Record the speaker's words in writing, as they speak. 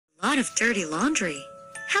lot of dirty laundry.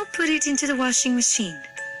 Help put it into the washing machine.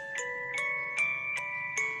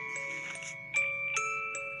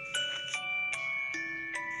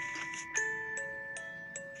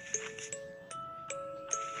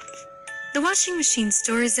 The washing machine's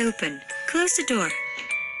door is open. Close the door.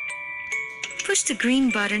 Push the green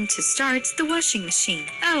button to start the washing machine.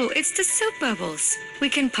 Oh, it's the soap bubbles. We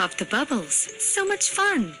can pop the bubbles. So much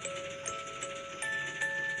fun!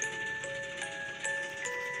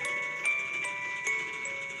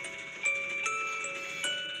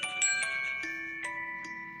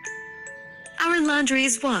 Our laundry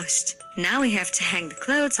is washed. Now we have to hang the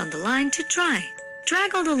clothes on the line to dry.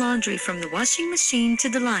 Drag all the laundry from the washing machine to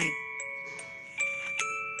the line.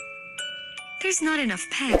 There's not enough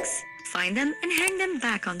pegs. Find them and hang them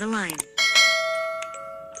back on the line.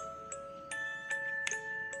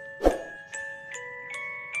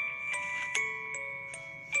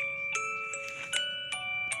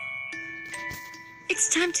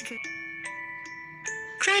 It's time to go.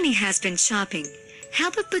 Granny has been shopping.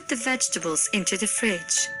 Help her put the vegetables into the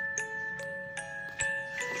fridge.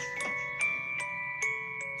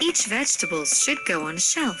 Each vegetable should go on a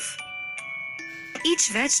shelf. Each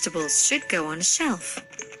vegetable should go on a shelf.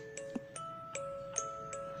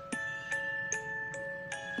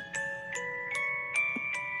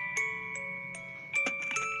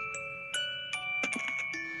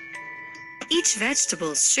 Each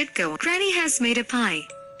vegetable should go on. Granny has made a pie.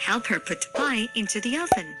 Help her put the pie into the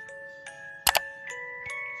oven.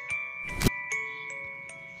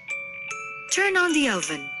 Turn on the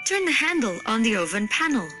oven. Turn the handle on the oven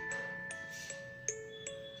panel.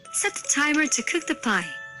 Set the timer to cook the pie.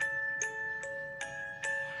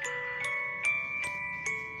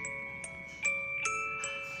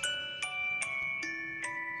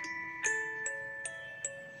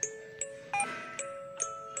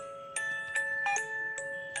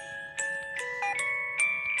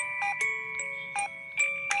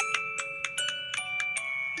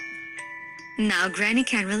 Now Granny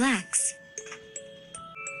can relax.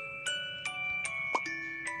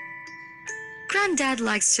 Granddad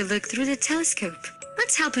likes to look through the telescope.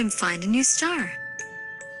 Let's help him find a new star.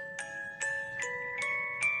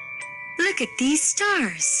 Look at these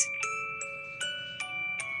stars.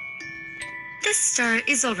 This star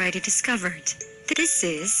is already discovered. This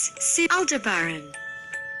is Aldebaran.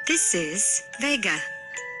 This is Vega.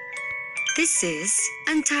 This is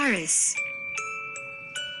Antares.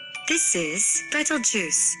 This is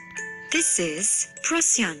Betelgeuse. This is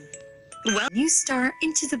Procyon. Well, new star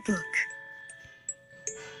into the book.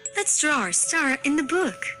 Let's draw our star in the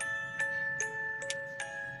book.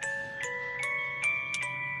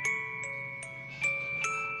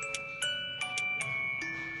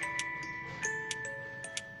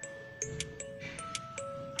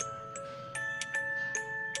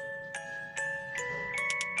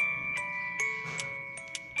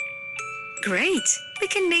 Great! We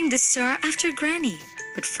can name the star after Granny.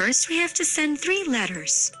 But first we have to send 3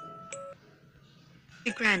 letters.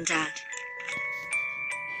 To Granddad.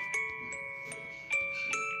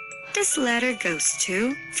 This letter goes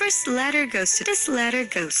to, first letter goes to, this letter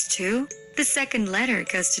goes to, the second letter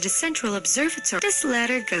goes to the Central Observatory, this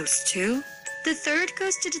letter goes to, the third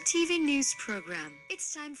goes to the TV news program.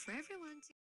 It's time for everyone.